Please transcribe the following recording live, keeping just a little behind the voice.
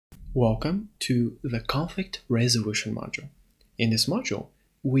Welcome to the conflict resolution module. In this module,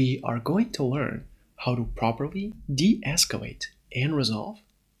 we are going to learn how to properly de-escalate and resolve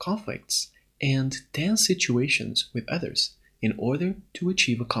conflicts and tense situations with others in order to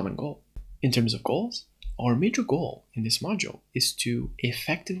achieve a common goal. In terms of goals, our major goal in this module is to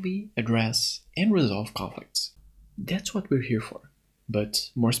effectively address and resolve conflicts. That's what we're here for. But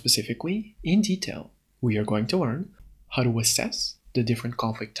more specifically, in detail, we are going to learn how to assess the different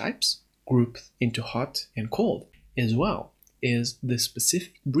conflict types, grouped into hot and cold, as well as the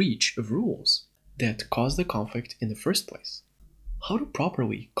specific breach of rules that caused the conflict in the first place. How to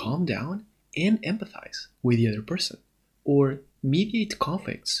properly calm down and empathize with the other person, or mediate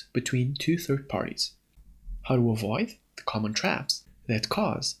conflicts between two third parties. How to avoid the common traps that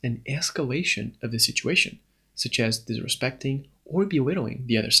cause an escalation of the situation, such as disrespecting or belittling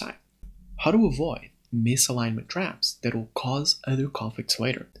the other side. How to avoid misalignment traps that will cause other conflicts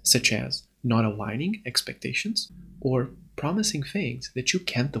later, such as not aligning expectations or promising things that you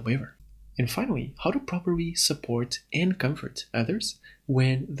can't deliver. And finally, how to properly support and comfort others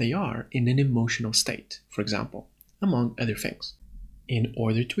when they are in an emotional state, for example, among other things. In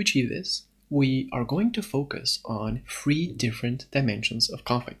order to achieve this, we are going to focus on 3 different dimensions of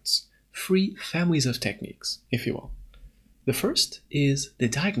conflicts, 3 families of techniques, if you will. The first is the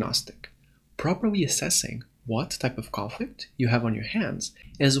diagnostic, properly assessing what type of conflict you have on your hands,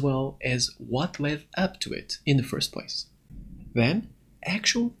 as well as what led up to it in the first place. Then,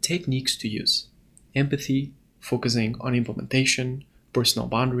 actual techniques to use, empathy, focusing on implementation, personal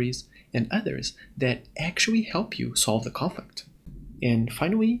boundaries, and others that actually help you solve the conflict. And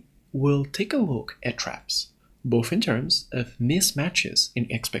finally, we'll take a look at traps, both in terms of mismatches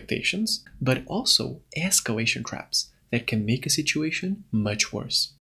in expectations, but also escalation traps that can make a situation much worse.